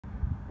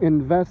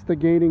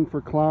Investigating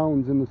for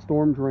clowns in the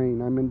storm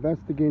drain. I'm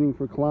investigating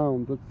for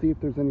clowns. Let's see if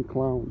there's any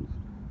clowns.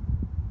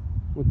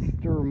 Let's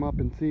stir them up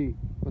and see.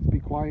 Let's be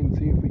quiet and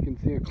see if we can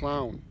see a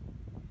clown.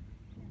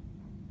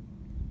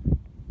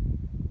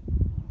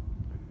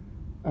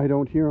 I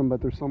don't hear them,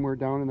 but they're somewhere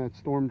down in that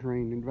storm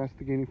drain.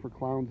 Investigating for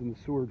clowns in the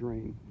sewer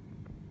drain.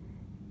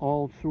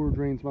 All sewer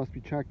drains must be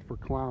checked for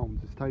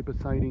clowns. This type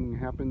of sighting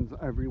happens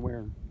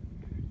everywhere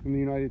in the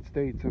United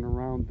States and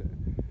around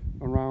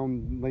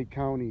Lake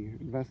County.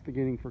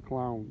 Investigating for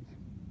clowns.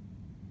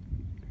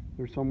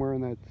 They're somewhere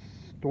in that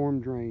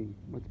storm drain.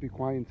 Let's be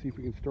quiet and see if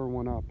we can stir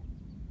one up.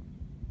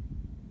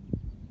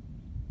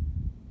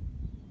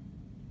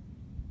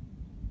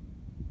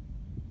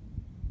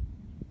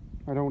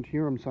 I don't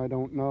hear them, so I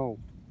don't know.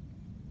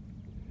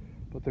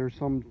 But there are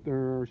some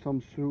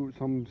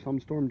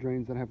storm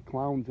drains that have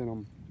clowns in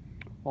them.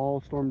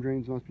 All storm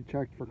drains must be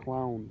checked for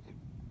clowns.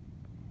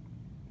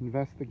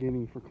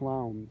 Investigating for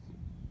clowns.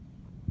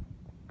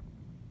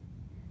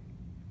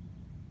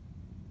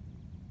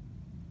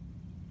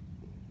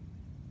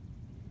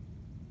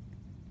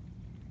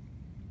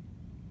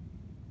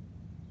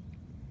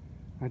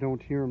 I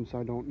don't hear them, so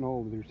I don't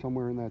know. They're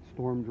somewhere in that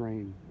storm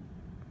drain.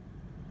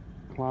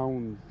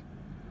 Clowns.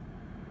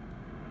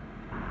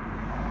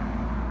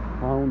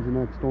 Clowns in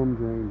that storm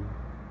drain.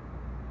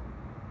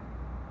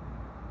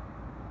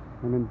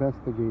 I'm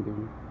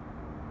investigating.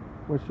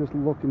 Let's just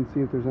look and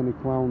see if there's any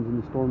clowns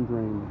in the storm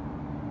drain.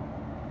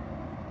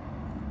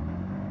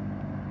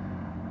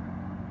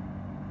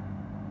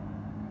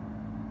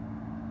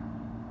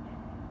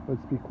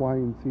 Let's be quiet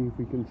and see if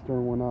we can stir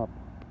one up.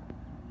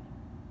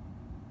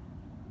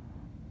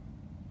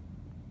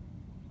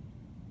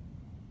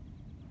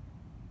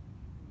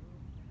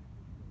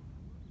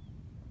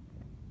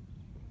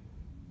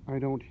 I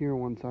don't hear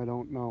one, so I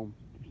don't know.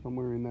 They're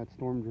somewhere in that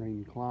storm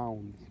drain.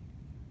 Clowns.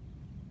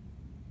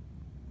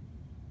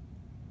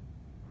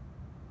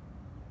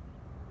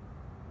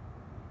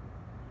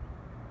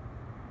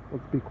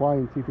 Let's be quiet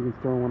and see if we can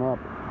stir one up.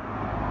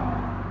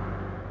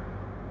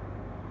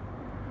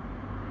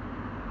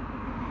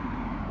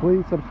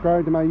 Please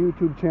subscribe to my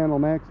YouTube channel,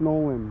 Max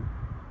Nolan.